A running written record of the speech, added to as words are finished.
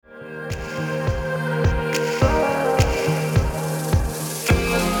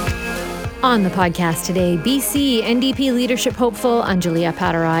On the podcast today, BC NDP leadership hopeful Anjali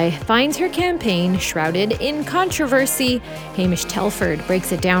Appadurai finds her campaign shrouded in controversy. Hamish Telford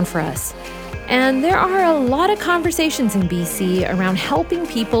breaks it down for us. And there are a lot of conversations in BC around helping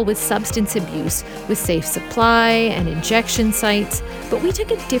people with substance abuse with safe supply and injection sites. But we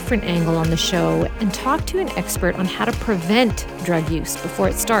took a different angle on the show and talked to an expert on how to prevent drug use before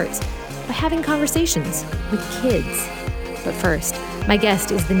it starts by having conversations with kids. But first, my guest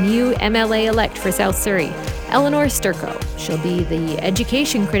is the new MLA-elect for South Surrey, Eleanor Sturko. She'll be the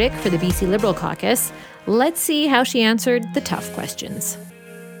education critic for the BC Liberal Caucus. Let's see how she answered the tough questions.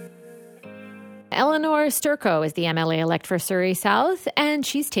 Eleanor Sturko is the MLA-elect for Surrey South, and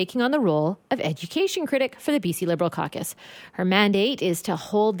she's taking on the role of education critic for the BC Liberal Caucus. Her mandate is to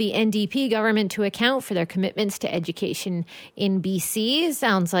hold the NDP government to account for their commitments to education in BC.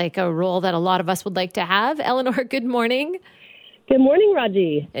 Sounds like a role that a lot of us would like to have. Eleanor, good morning. Good morning,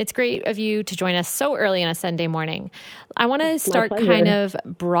 Raji. It's great of you to join us so early on a Sunday morning. I want to start kind of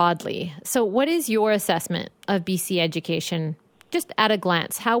broadly. So what is your assessment of BC education? Just at a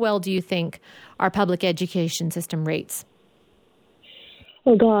glance, how well do you think our public education system rates?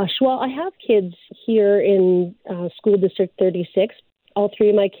 Oh, gosh. Well, I have kids here in School District 36. All three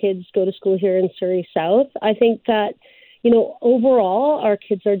of my kids go to school here in Surrey South. I think that, overall, our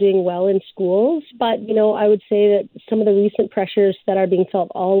kids are doing well in schools. But, I would say that some of the recent pressures that are being felt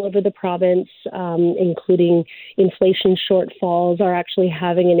all over the province, including inflation shortfalls, are actually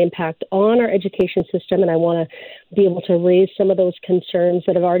having an impact on our education system. And I want to be able to raise some of those concerns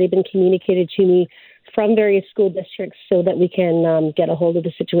that have already been communicated to me from various school districts so that we can get a hold of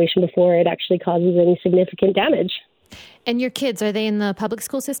the situation before it actually causes any significant damage. And your kids, are they in the public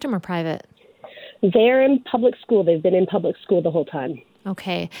school system or private? They're in public school. They've been in public school the whole time.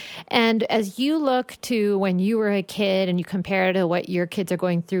 Okay. And as you look to when you were a kid and you compare to what your kids are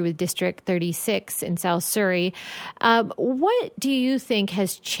going through with District 36 in South Surrey, what do you think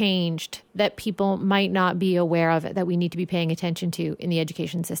has changed that people might not be aware of that we need to be paying attention to in the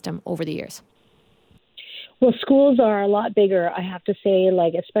education system over the years? Well, schools are a lot bigger, I have to say,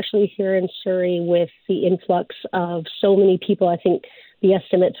 especially here in Surrey with the influx of so many people. I think the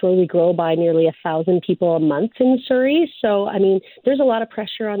estimates where we grow by nearly 1,000 people a month in Surrey. So, there's a lot of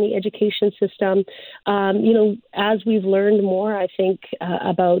pressure on the education system. As we've learned more, I think,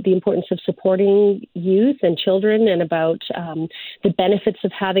 about the importance of supporting youth and children and about the benefits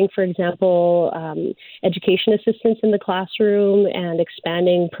of having, for example, education assistance in the classroom and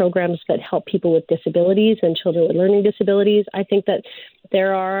expanding programs that help people with disabilities and children with learning disabilities. I think that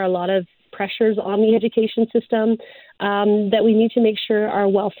there are a lot of pressures on the education system that we need to make sure are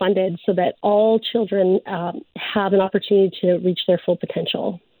well funded so that all children have an opportunity to reach their full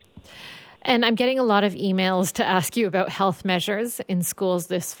potential. And I'm getting a lot of emails to ask you about health measures in schools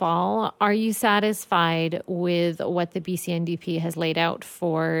this fall. Are you satisfied with what the BC NDP has laid out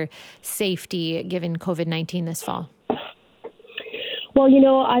for safety given COVID-19 this fall? Well,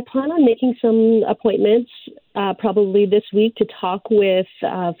 I plan on making some appointments probably this week to talk with,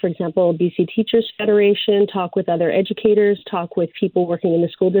 for example, BC Teachers Federation, talk with other educators, talk with people working in the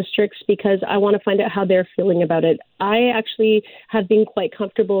school districts, because I want to find out how they're feeling about it. I actually have been quite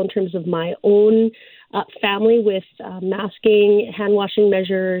comfortable in terms of my own family with masking, hand washing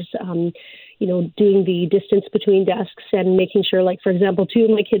measures, doing the distance between desks and making sure, for example, two of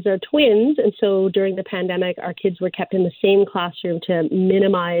my kids are twins. And so during the pandemic, our kids were kept in the same classroom to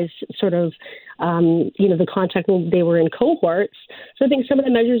minimize the contact when they were in cohorts. So I think some of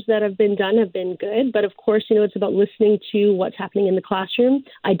the measures that have been done have been good. But of course, it's about listening to what's happening in the classroom.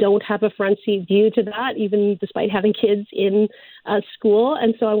 I don't have a front seat view to that, even despite having kids in school.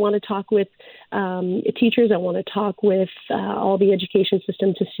 And so I want to talk with teachers. I want to talk with all the education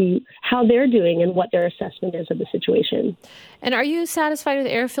system to see how they're doing and what their assessment is of the situation. And are you satisfied with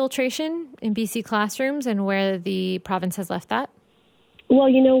air filtration in BC classrooms and where the province has left that? Well,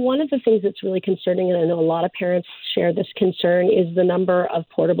 one of the things that's really concerning, and I know a lot of parents share this concern, is the number of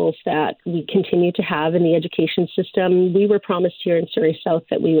portables that we continue to have in the education system. We were promised here in Surrey South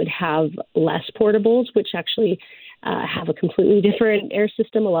that we would have less portables, which actually have a completely different air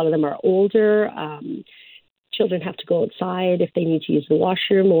system. A lot of them are older. Children have to go outside if they need to use the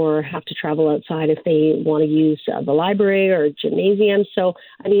washroom or have to travel outside if they want to use the library or gymnasium. So,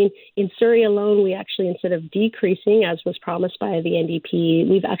 in Surrey alone, we actually, instead of decreasing, as was promised by the NDP,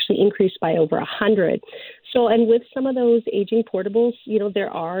 we've actually increased by over 100. So, and with some of those aging portables, there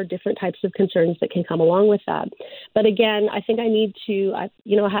are different types of concerns that can come along with that. But again, I think I need to, I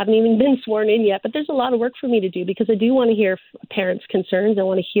haven't even been sworn in yet, but there's a lot of work for me to do because I do want to hear parents' concerns. I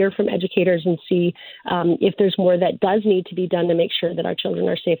want to hear from educators and see if there's more that does need to be done to make sure that our children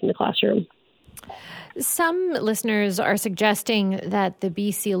are safe in the classroom. Some listeners are suggesting that the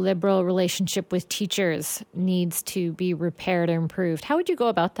BC Liberal relationship with teachers needs to be repaired or improved. How would you go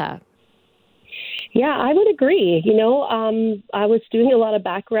about that? Yeah, I would agree. I was doing a lot of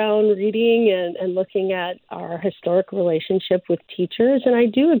background reading and looking at our historic relationship with teachers, and I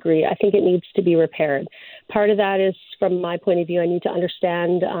do agree. I think it needs to be repaired. Part of that is, from my point of view, I need to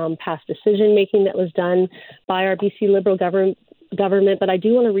understand past decision-making that was done by our BC Liberal government, but I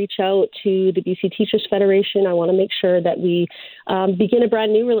do want to reach out to the BC Teachers Federation. I want to make sure that we begin a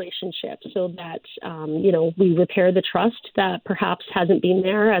brand new relationship so that, we repair the trust that perhaps hasn't been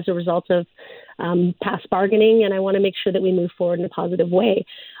there as a result of past bargaining, and I want to make sure that we move forward in a positive way.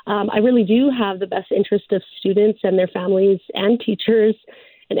 I really do have the best interest of students and their families and teachers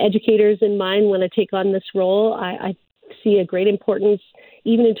and educators in mind when I take on this role. I see a great importance,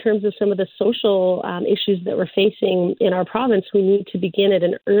 even in terms of some of the social issues that we're facing in our province. We need to begin at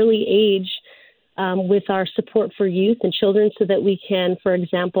an early age with our support for youth and children so that we can, for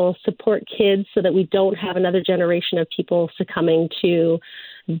example, support kids so that we don't have another generation of people succumbing to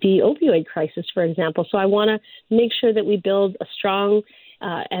the opioid crisis, for example. So I want to make sure that we build a strong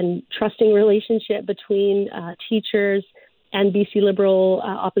and trusting relationship between teachers and BC Liberal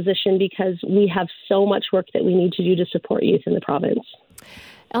opposition, because we have so much work that we need to do to support youth in the province.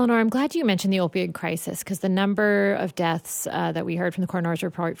 Eleanor, I'm glad you mentioned the opioid crisis, because the number of deaths that we heard from the coroner's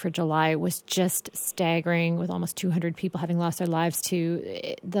report for July was just staggering, with almost 200 people having lost their lives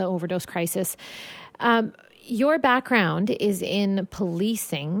to the overdose crisis. Your background is in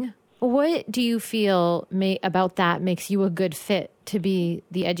policing. What do you feel about that makes you a good fit to be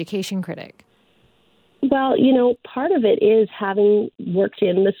the education critic? Well, part of it is having worked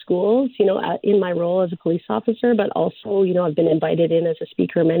in the schools, in my role as a police officer, but also, I've been invited in as a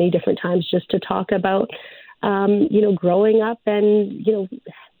speaker many different times just to talk about, growing up and,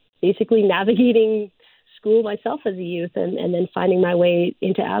 basically navigating school myself as a youth and then finding my way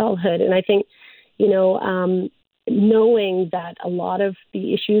into adulthood. And I think, knowing that a lot of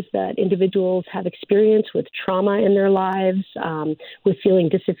the issues that individuals have experienced with trauma in their lives, with feeling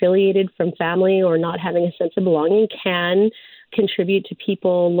disaffiliated from family or not having a sense of belonging, can contribute to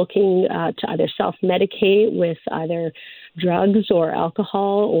people looking to either self-medicate with either drugs or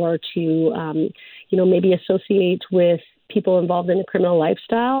alcohol, or to, maybe associate with people involved in a criminal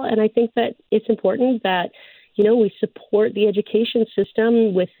lifestyle. And I think that it's important that we support the education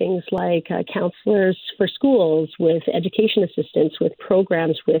system with things like counselors for schools, with education assistants, with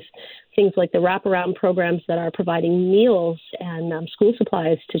programs, with things like the wraparound programs that are providing meals and school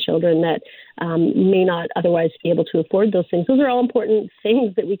supplies to children that may not otherwise be able to afford those things. Those are all important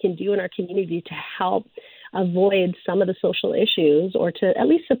things that we can do in our community to help avoid some of the social issues, or to at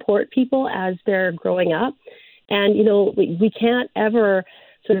least support people as they're growing up. And, we can't ever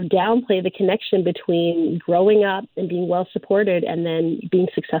sort of downplay the connection between growing up and being well supported and then being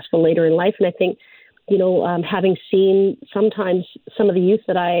successful later in life. And I think, having seen sometimes some of the youth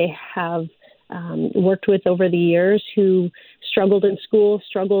that I have worked with over the years who struggled in school,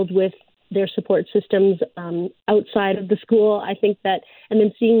 struggled with their support systems outside of the school, I think that, and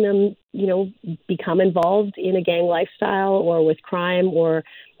then seeing them, become involved in a gang lifestyle or with crime or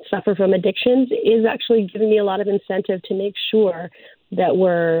suffer from addictions, is actually giving me a lot of incentive to make sure that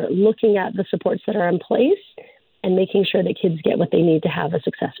we're looking at the supports that are in place and making sure that kids get what they need to have a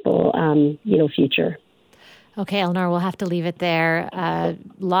successful, future. Okay, Eleanor, we'll have to leave it there. A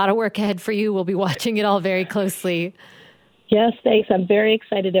lot of work ahead for you. We'll be watching it all very closely. Yes, thanks. I'm very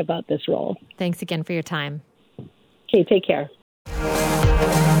excited about this role. Thanks again for your time. Okay, take care.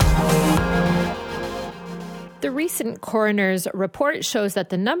 The recent coroner's report shows that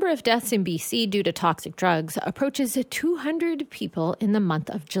the number of deaths in BC due to toxic drugs approaches 200 people in the month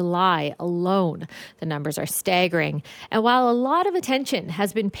of July alone. The numbers are staggering. And while a lot of attention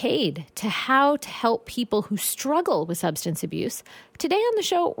has been paid to how to help people who struggle with substance abuse, today on the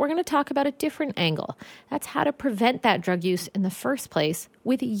show, we're going to talk about a different angle. That's how to prevent that drug use in the first place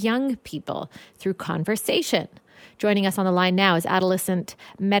with young people through conversation. Joining us on the line now is adolescent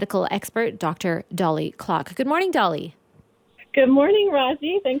medical expert, Dr. Dolly Klock. Good morning, Dolly. Good morning,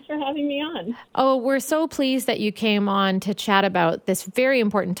 Raji. Thanks for having me on. Oh, we're so pleased that you came on to chat about this very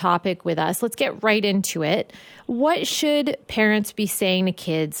important topic with us. Let's get right into it. What should parents be saying to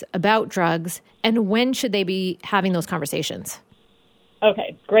kids about drugs, and when should they be having those conversations?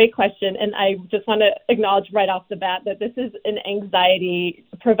 Okay, great question. And I just want to acknowledge right off the bat that this is an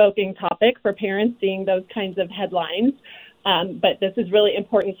anxiety-provoking topic for parents seeing those kinds of headlines. But this is really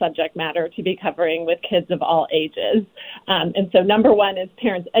important subject matter to be covering with kids of all ages. And so number one is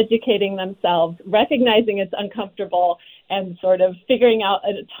parents educating themselves, recognizing it's uncomfortable, and sort of figuring out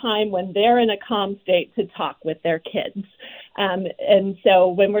a time when they're in a calm state to talk with their kids. And so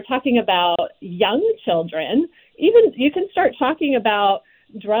when we're talking about young children, even you can start talking about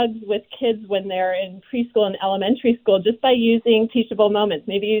drugs with kids when they're in preschool and elementary school just by using teachable moments.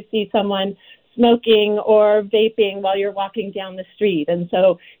 Maybe you see someone smoking or vaping while you're walking down the street. And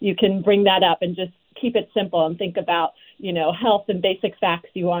so you can bring that up and just keep it simple and think about, health and basic facts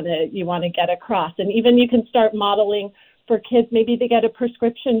you want to get across. And even you can start modeling for kids, maybe they get a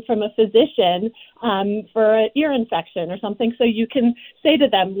prescription from a physician for an ear infection or something. So you can say to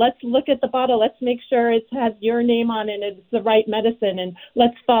them, let's look at the bottle. Let's make sure it has your name on it and it's the right medicine, and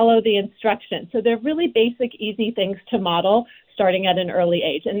let's follow the instructions. So they're really basic, easy things to model starting at an early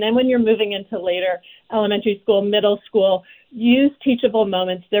age. And then when you're moving into later elementary school, middle school, use teachable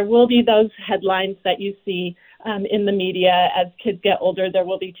moments. There will be those headlines that you see in the media. As kids get older, there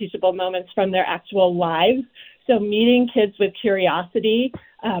will be teachable moments from their actual lives. So meeting kids with curiosity,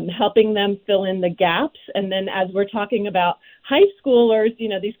 helping them fill in the gaps. And then as we're talking about high schoolers,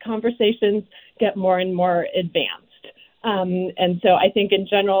 these conversations get more and more advanced. And so I think in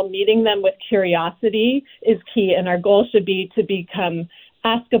general, meeting them with curiosity is key. And our goal should be to become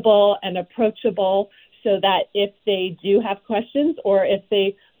askable and approachable so that if they do have questions or if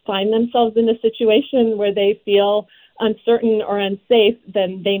they find themselves in a situation where they feel uncertain or unsafe,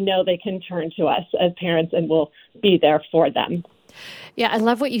 then they know they can turn to us as parents and we'll be there for them. Yeah, I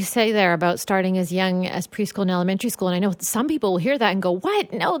love what you say there about starting as young as preschool and elementary school. And I know some people will hear that and go,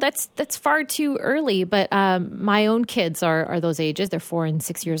 what? No, that's far too early. But my own kids are those ages. They're 4 and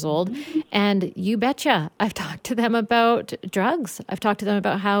 6 years old. And you betcha, I've talked to them about drugs. I've talked to them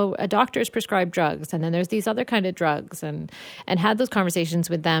about how doctors prescribe drugs. And then there's these other kind of drugs and had those conversations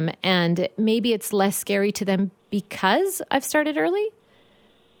with them. And maybe it's less scary to them because I've started early.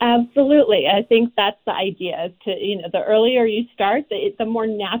 Absolutely. I think that's the idea, is to, the earlier you start, the more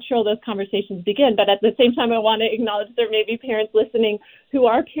natural those conversations begin. But at the same time, I want to acknowledge there may be parents listening who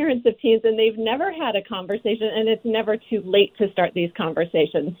are parents of teens and they've never had a conversation, and it's never too late to start these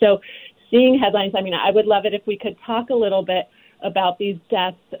conversations. So seeing headlines, I would love it if we could talk a little bit about these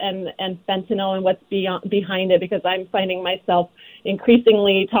deaths and fentanyl and what's behind it, because I'm finding myself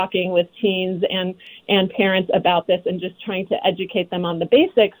increasingly talking with teens and parents about this and just trying to educate them on the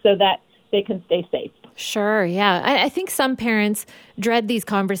basics so that they can stay safe. Sure, yeah. I think some parents dread these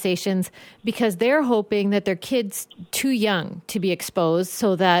conversations because they're hoping that their kid's too young to be exposed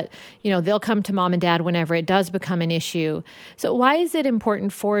so that, they'll come to mom and dad whenever it does become an issue. So why is it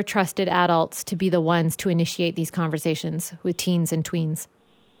important for trusted adults to be the ones to initiate these conversations with teens and tweens?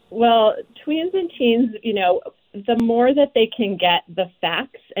 Well, tweens and teens, the more that they can get the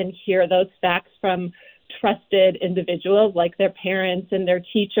facts and hear those facts from trusted individuals like their parents and their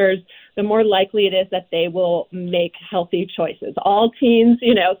teachers, the more likely it is that they will make healthy choices. All teens,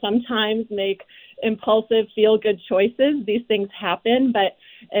 sometimes make impulsive, feel-good choices. These things happen, but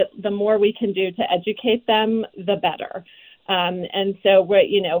the more we can do to educate them, the better. And so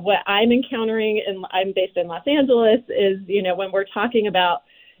what I'm encountering, and I'm based in Los Angeles, is, when we're talking about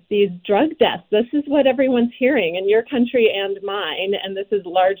these drug deaths, this is what everyone's hearing in your country and mine, and this is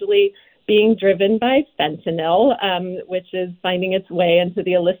largely being driven by fentanyl, which is finding its way into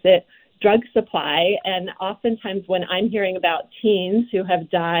the illicit drug supply. And oftentimes when I'm hearing about teens who have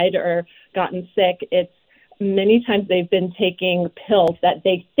died or gotten sick, it's many times they've been taking pills that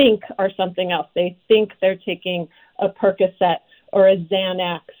they think are something else. They think they're taking a Percocet or a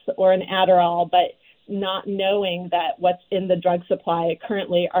Xanax or an Adderall, but not knowing that what's in the drug supply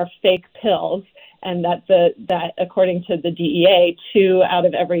currently are fake pills, and that according to the DEA, 2 out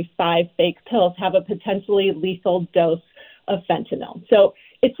of every 5 fake pills have a potentially lethal dose of fentanyl. So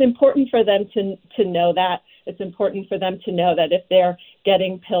it's important for them to know that. It's important for them to know that if they're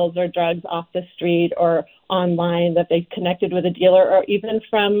getting pills or drugs off the street or online, that they've connected with a dealer, or even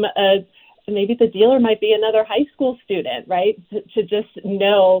from maybe the dealer might be another high school student, right? To just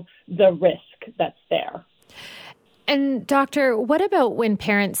know the risk that's there. And doctor, what about when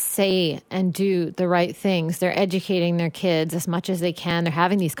parents say and do the right things? They're educating their kids as much as they can. They're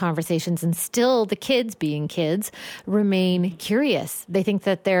having these conversations, and still the kids, being kids, remain curious. They think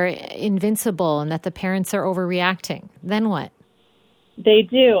that they're invincible and that the parents are overreacting. Then what? They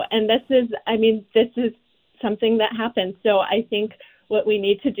do. And this is something that happens. So I think what we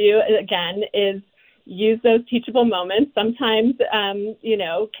need to do, again, is use those teachable moments. Sometimes,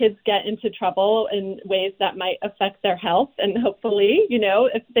 kids get into trouble in ways that might affect their health. And hopefully,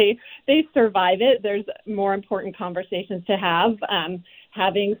 if they survive it, there's more important conversations to have.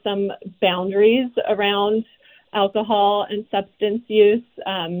 Having some boundaries around alcohol and substance use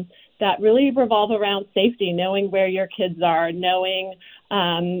that really revolve around safety, knowing where your kids are, knowing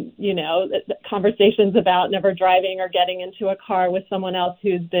conversations about never driving or getting into a car with someone else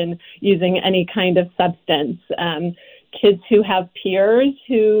who's been using any kind of substance. Kids who have peers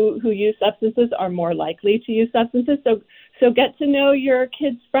who use substances are more likely to use substances. So get to know your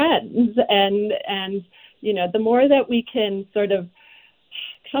kids' friends, and the more that we can sort of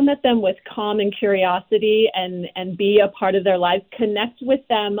come at them with calm and curiosity and be a part of their lives, connect with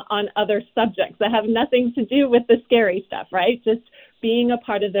them on other subjects that have nothing to do with the scary stuff, right? Just being a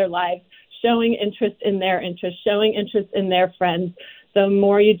part of their lives, showing interest in their interests, showing interest in their friends. The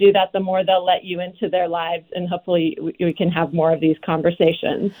more you do that, the more they'll let you into their lives, and hopefully we can have more of these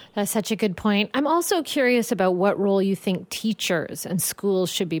conversations. That's such a good point. I'm also curious about what role you think teachers and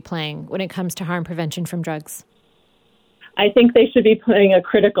schools should be playing when it comes to harm prevention from drugs. I think they should be playing a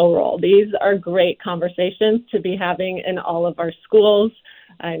critical role. These are great conversations to be having in all of our schools.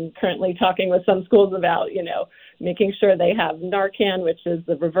 I'm currently talking with some schools about, making sure they have Narcan, which is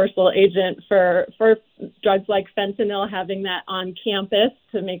the reversal agent for drugs like fentanyl, having that on campus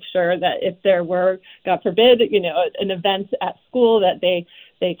to make sure that if there were, God forbid, an event at school, that they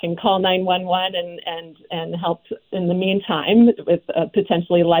can call 911 and help in the meantime with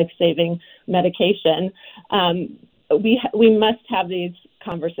potentially life-saving medication. We must have these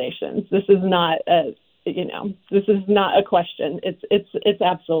conversations. This is not a question. It's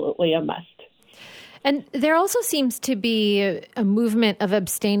absolutely a must. And there also seems to be a movement of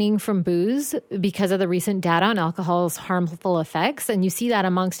abstaining from booze because of the recent data on alcohol's harmful effects. And you see that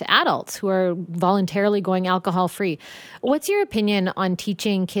amongst adults who are voluntarily going alcohol-free. What's your opinion on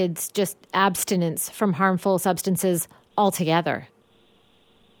teaching kids just abstinence from harmful substances altogether?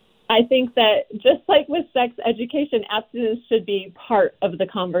 I think that just like with sex education, abstinence should be part of the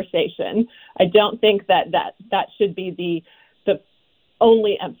conversation. I don't think that should be the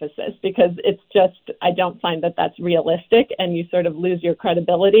only emphasis, because it's just, I don't find that that's realistic, and you sort of lose your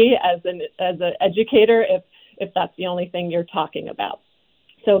credibility as an educator if that's the only thing you're talking about.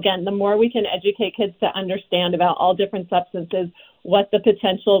 So again, the more we can educate kids to understand about all different substances, what the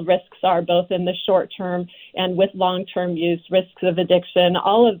potential risks are, both in the short term and with long-term use, risks of addiction,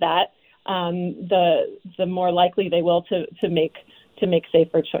 all of that, the more likely they will to make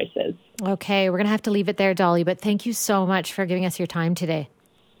safer choices. Okay, we're going to have to leave it there, Dolly, but thank you so much for giving us your time today.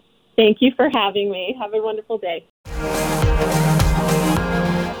 Thank you for having me. Have a wonderful day.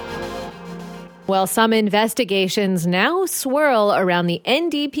 Well, some investigations now swirl around the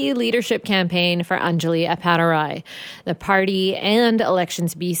NDP leadership campaign for Anjali Appadurai. The party and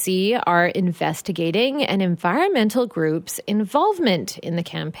Elections BC are investigating an environmental group's involvement in the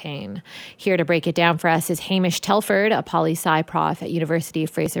campaign. Here to break it down for us is Hamish Telford, a poli-sci prof at University of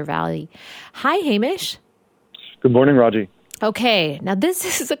Fraser Valley. Hi, Hamish. Good morning, Raji. Okay, now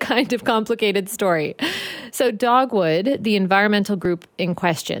this is a kind of complicated story. So Dogwood, the environmental group in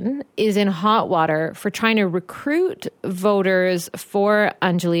question, is in hot water for trying to recruit voters for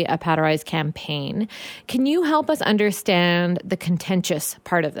Anjali Appadurai's campaign. Can you help us understand the contentious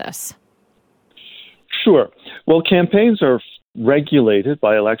part of this? Sure. Well, campaigns are regulated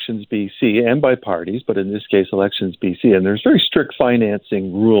by Elections BC and by parties, but in this case, Elections BC. And there's very strict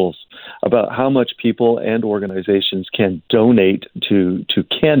financing rules about how much people and organizations can donate to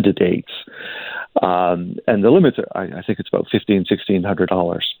candidates. And the limits are, I think it's about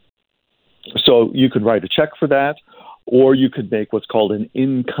 $1,600. So you could write a check for that, or you could make what's called an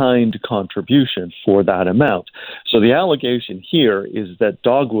in-kind contribution for that amount. So the allegation here is that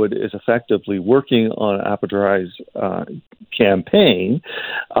Dogwood is effectively working on Appadurai's campaign,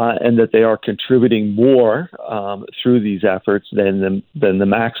 and that they are contributing more through these efforts than the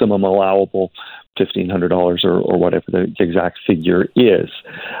maximum allowable $1,500 or whatever the exact figure is.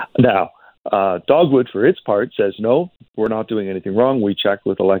 Now, Dogwood, for its part, says, no, we're not doing anything wrong. We checked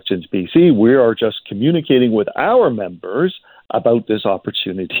with Elections BC. We are just communicating with our members about this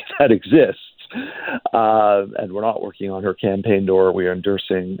opportunity that exists. And we're not working on her campaign, nor are we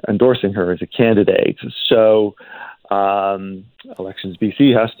endorsing her as a candidate. So Elections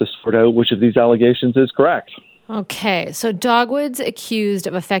BC has to sort out which of these allegations is correct. Okay, so Dogwood's accused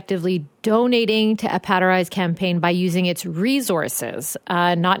of effectively donating to Appadurai's campaign by using its resources,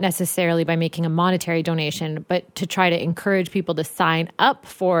 not necessarily by making a monetary donation, but to try to encourage people to sign up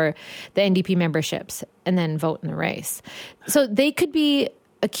for the NDP memberships and then vote in the race. So they could be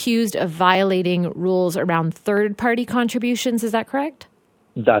accused of violating rules around third-party contributions. Is that correct?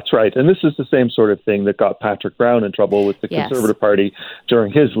 That's right. And this is the same sort of thing that got Patrick Brown in trouble with the Conservative Party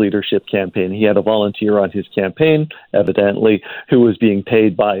during his leadership campaign. He had a volunteer on his campaign, evidently, who was being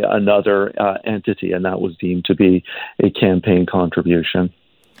paid by another entity, and that was deemed to be a campaign contribution.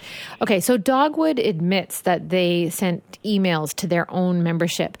 Okay, so Dogwood admits that they sent emails to their own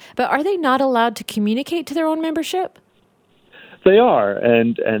membership, but are they not allowed to communicate to their own membership? They are,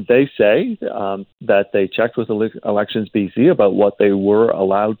 and they say that they checked with Elections BC about what they were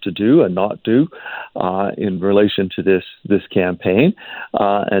allowed to do and not do in relation to this campaign,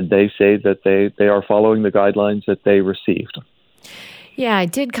 and they say that they are following the guidelines that they received. Yeah, I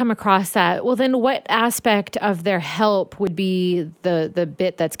did come across that. Well, then what aspect of their help would be the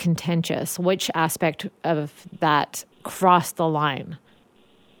bit that's contentious? Which aspect of that crossed the line?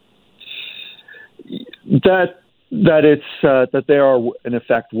 That it's that they are in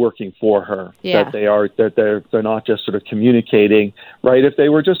effect working for her. Yeah. That they're not just sort of communicating, right? If they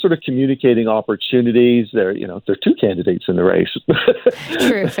were just sort of communicating opportunities, they're two candidates in the race.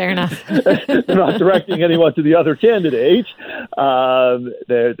 True, fair enough. They're not directing anyone to the other candidate.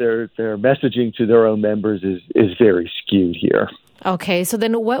 Their messaging to their own members is very skewed here. Okay, so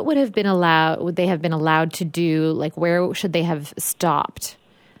then what would they have been allowed to do? Like, where should they have stopped?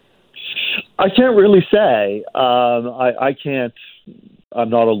 I can't really say. I can't. I'm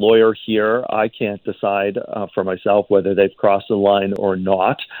not a lawyer here. I can't decide for myself whether they've crossed the line or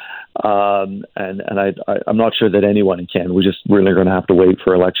not. And I'm not sure that anyone can. We're just really going to have to wait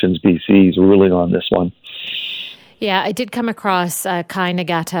for Elections BC's ruling on this one. Yeah, I did come across Kai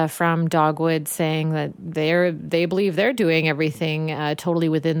Nagata from Dogwood saying that they believe they're doing everything totally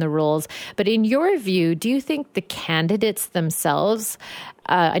within the rules. But in your view, do you think the candidates themselves,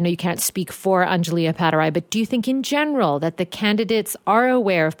 I know you can't speak for Anjali Appadurai, but do you think in general that the candidates are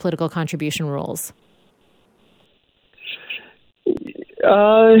aware of political contribution rules?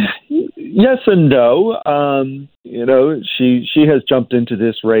 Yes and no. She has jumped into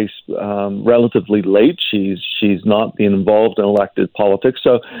this race relatively late. She's not been involved in elected politics,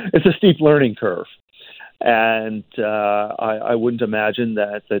 so it's a steep learning curve. And I wouldn't imagine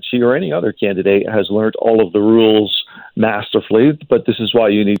that she or any other candidate has learned all of the rules masterfully. But this is why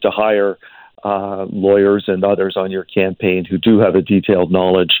you need to hire lawyers and others on your campaign who do have a detailed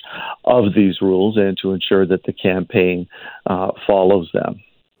knowledge of these rules and to ensure that the campaign follows them.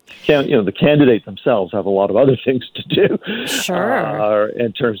 The candidates themselves have a lot of other things to do. Sure.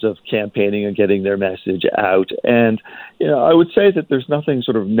 In terms of campaigning and getting their message out. And, I would say that there's nothing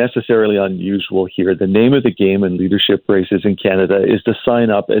sort of necessarily unusual here. The name of the game in leadership races in Canada is to sign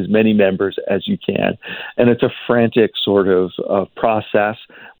up as many members as you can. And it's a frantic sort of process.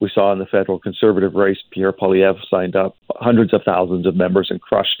 We saw in the federal Conservative race, Pierre Poilievre signed up hundreds of thousands of members and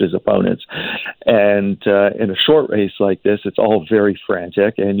crushed his opponents. And in a short race like this, it's all very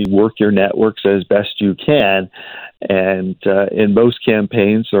frantic, and you work your networks as best you can. And in most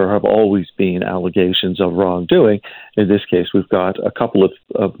campaigns, there have always been allegations of wrongdoing. In this case, we've got a couple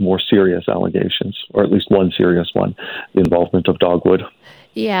of more serious allegations, or at least one serious one, the involvement of Dogwood.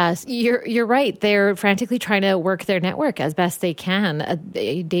 Yes, you're right. They're frantically trying to work their network as best they can.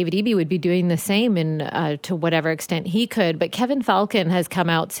 David Eby would be doing the same to whatever extent he could. But Kevin Falcon has come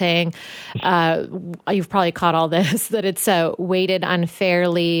out saying, you've probably caught all this, that it's weighted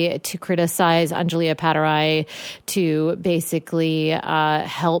unfairly to criticize Anjali Appadurai to basically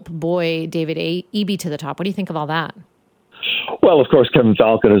help buoy David Eby to the top. What do you think of all that? Well, of course, Kevin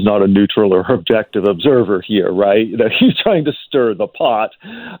Falcon is not a neutral or objective observer here, right? He's trying to stir the pot.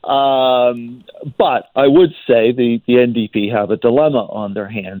 But I would say the NDP have a dilemma on their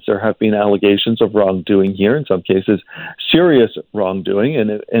hands. There have been allegations of wrongdoing here, in some cases serious wrongdoing,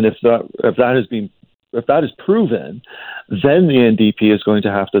 and if that is proven, then the NDP is going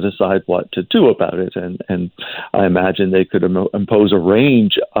to have to decide what to do about it. And I imagine they could impose a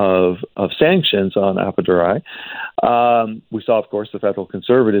range of sanctions on Appadurai. We saw, of course, the federal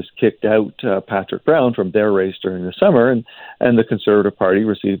Conservatives kicked out Patrick Brown from their race during the summer, and the Conservative Party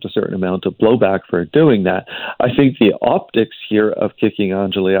received a certain amount of blowback for doing that. I think the optics here of kicking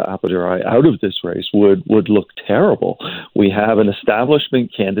Anjali Appadurai out of this race would look terrible. We have an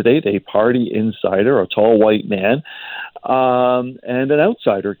establishment candidate, a party insider, a tall white man, and an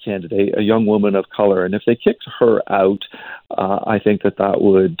outsider candidate, a young woman of color. And if they kicked her out, I think that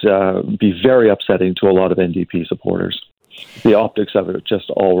would be very upsetting to a lot of NDP supporters. The optics of it are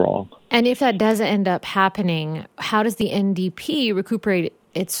just all wrong. And if that does end up happening, how does the NDP recuperate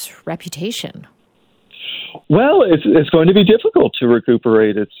its reputation? Well, it's going to be difficult to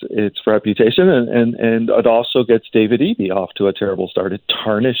recuperate its reputation, and it also gets David Eby off to a terrible start. It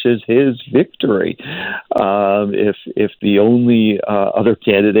tarnishes his victory if the only other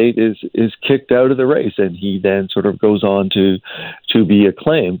candidate is kicked out of the race, and he then sort of goes on to be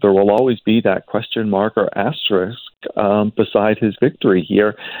acclaimed. There will always be that question mark or asterisk beside his victory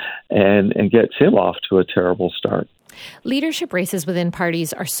here, and gets him off to a terrible start. Leadership races within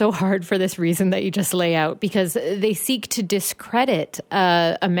parties are so hard for this reason that you just lay out, because they seek to discredit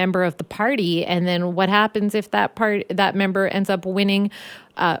a member of the party, and then what happens if that member ends up winning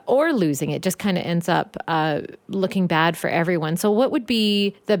or losing? It just kind of ends up looking bad for everyone. So what would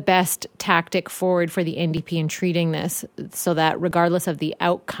be the best tactic forward for the NDP in treating this so that regardless of the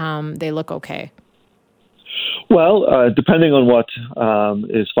outcome, they look okay? Well, depending on what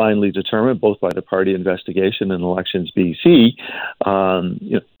is finally determined, both by the party investigation and Elections BC,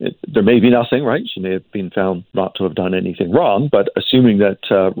 there may be nothing, right? She may have been found not to have done anything wrong, but assuming that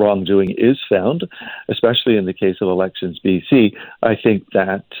wrongdoing is found, especially in the case of Elections BC, I think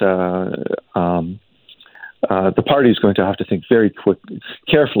that the party is going to have to think very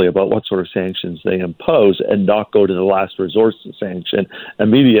carefully about what sort of sanctions they impose, and not go to the last resort sanction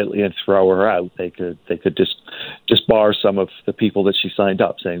immediately and throw her out. They could just bar some of the people that she signed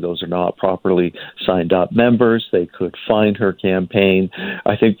up, saying those are not properly signed up members. They could fine her campaign.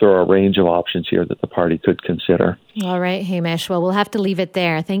 I think there are a range of options here that the party could consider. All right, Hamish. Well, we'll have to leave it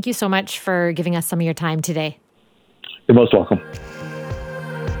there. Thank you so much for giving us some of your time today. You're most welcome.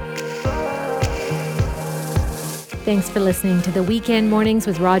 Thanks for listening to the Weekend Mornings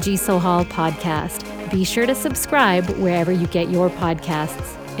with Raji Sohal podcast. Be sure to subscribe wherever you get your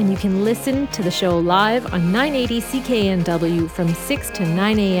podcasts. And you can listen to the show live on 980 CKNW from 6 to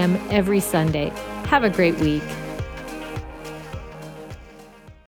 9 a.m. every Sunday. Have a great week.